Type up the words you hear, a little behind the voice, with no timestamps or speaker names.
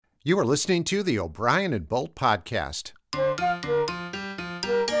You are listening to the O'Brien and Bolt podcast.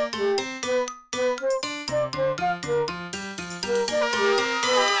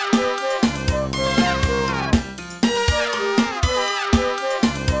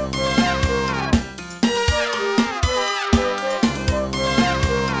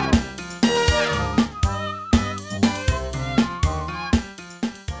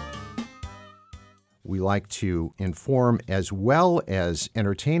 We like to inform as well as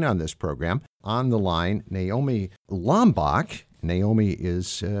entertain on this program. On the line, Naomi Lombach. Naomi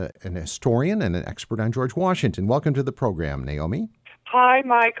is an historian and an expert on George Washington. Welcome to the program, Naomi. Hi,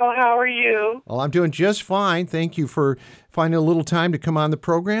 Michael. How are you? Well, I'm doing just fine. Thank you for finding a little time to come on the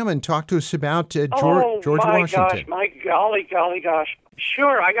program and talk to us about George Washington. My golly gosh.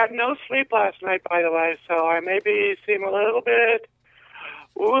 Sure, I got no sleep last night, by the way, so I maybe seem a little bit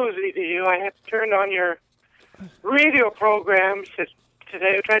woozy to you. I have turned on your radio programs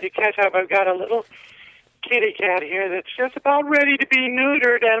today. I tried to catch up. I've got a little kitty cat here that's just about ready to be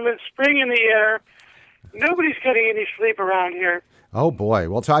neutered, and with spring in the air, nobody's getting any sleep around here. Oh, boy.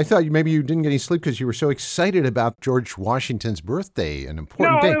 Well, so I thought maybe you didn't get any sleep because you were so excited about George Washington's birthday, an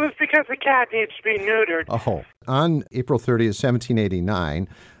important day. No, it was because the cat needs to be neutered. Oh. On April 30th, 1789,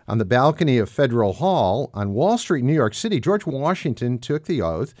 on the balcony of Federal Hall on Wall Street, New York City, George Washington took the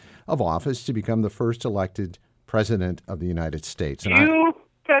oath of office to become the first elected president of the United States. And you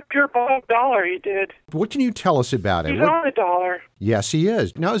bet your bottom dollar he did. What can you tell us about it? He's on the dollar. Yes, he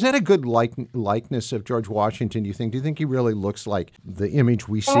is. Now, is that a good likeness of George Washington, do you think? Do you think he really looks like the image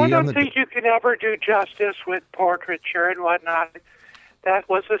we see? I don't think you can ever do justice with portraiture and whatnot. That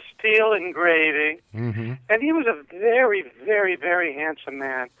was a steel engraving. Mm-hmm. And he was a very, very, very handsome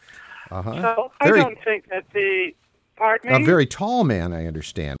man. Uh-huh. So I don't think that pardon me? A very tall man, I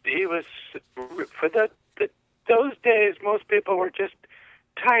understand. He was, for those days, most people were just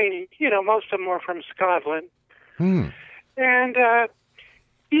tiny. You know, most of them were from Scotland. And,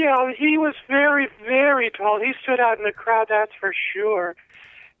 he was very, very tall. He stood out in the crowd, that's for sure.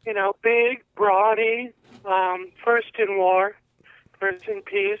 You know, big, brawny, first in war, first in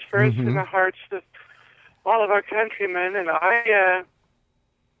peace, first in the hearts of all of our countrymen. And I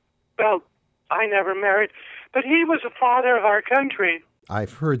never married, but he was the father of our country.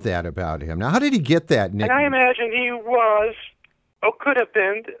 I've heard that about him. Now, how did he get that nickname? And I imagine he was, or could have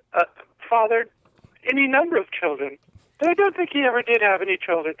been, fathered any number of children. But I don't think he ever did have any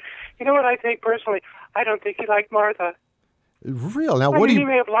children. You know what I think personally? I don't think he liked Martha. Real? Now, he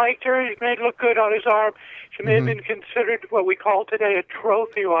may have liked her. He may look good on his arm. She may have been considered what we call today a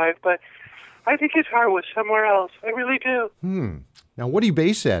trophy wife. But I think his heart was somewhere else. I really do. Now, what do you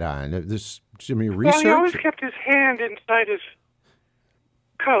base that on? Research? Well, he always kept his hand inside his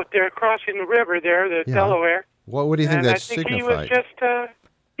coat there, crossing the river there, the Delaware. Well, what do you think that signified? He was just,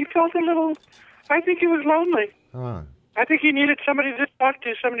 he felt a little, I think he was lonely. I think he needed somebody to talk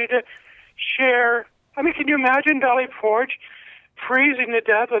to, somebody to share. I mean, can you imagine Valley Forge freezing to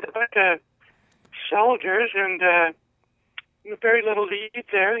death with a bunch of soldiers and very little to eat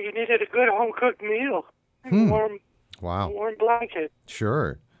there? He needed a good home-cooked meal and a warm blanket.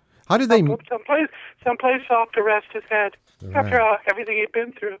 Sure. How did they... Someplace soft to rest his head after everything he'd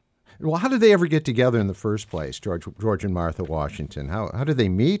been through. Well, how did they ever get together in the first place, George and Martha Washington? How did they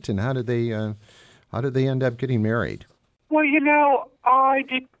meet, and how did they end up getting married? Well, you know, I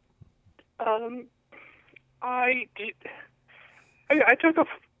took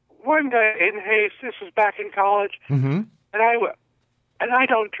one day in haste. This was back in college, and I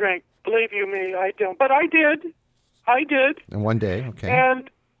don't drink. Believe you me, I don't. But I did. And one day, okay. And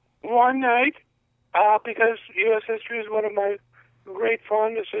one night, because U.S. history is one of my great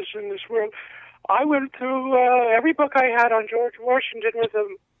fondnesses in this world, I went through every book I had on George Washington with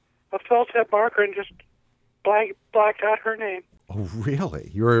a felt-tip marker and just blacked out her name. Oh, really?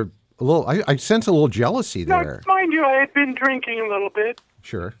 You're a little. I sense a little jealousy there. Now, mind you, I had been drinking a little bit.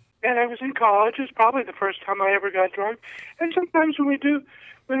 Sure. And I was in college. It was probably the first time I ever got drunk. And sometimes when we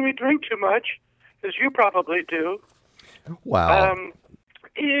drink too much, as you probably do, wow,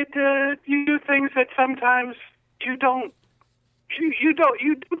 you do things that sometimes you don't. You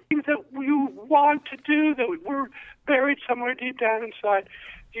do things that you want to do that were buried somewhere deep down inside.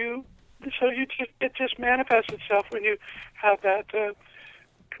 It just manifests itself when you have that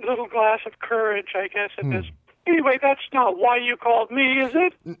little glass of courage, I guess it is. Anyway, that's not why you called me, is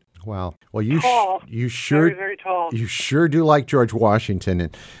it? Well, you sure, very, very tall. You sure do like George Washington,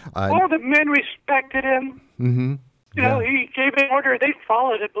 and all the men respected him. Mm-hmm. You know, he gave an order; they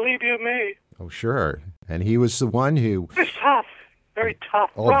followed it. Believe you me. Oh, sure. And he was the one who was tough, very tough,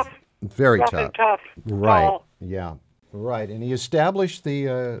 rough, very rough tough, and tough, right? tall. Yeah. Right, and he established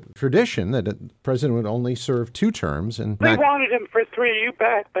the tradition that a president would only serve 2 terms. And They wanted him for 3, you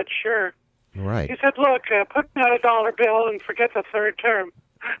bet, but sure. Right. He said, look, put me on a dollar bill and forget the 3rd term.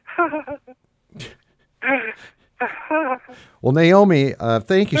 Well, Naomi,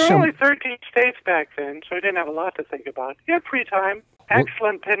 thank you There so were much. only 13 states back then, so he didn't have a lot to think about. He had free time.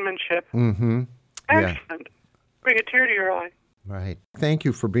 Excellent penmanship. Mm-hmm. Yeah. Excellent. Bring a tear to your eye. Right. Thank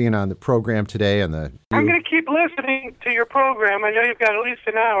you for being on the program today. And I'm going to keep listening to your program. I know you've got at least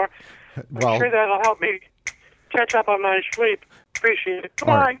an hour. I'm sure that'll help me catch up on my sleep. Appreciate it.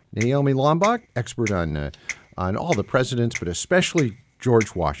 Bye. Right. Naomi Lombach, expert on all the presidents, but especially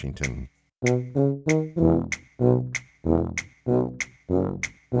George Washington.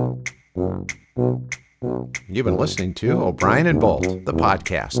 You've been listening to O'Brien and Bolt, the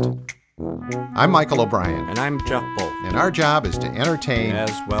podcast. I'm Michael O'Brien. And I'm Jeff Bolt. And our job is to entertain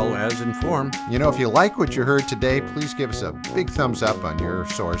as well as inform. You know, if you like what you heard today, please give us a big thumbs up on your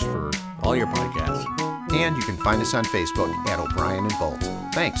source for all your podcasts. And you can find us on Facebook at O'Brien and Bolt.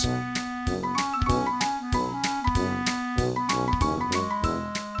 Thanks.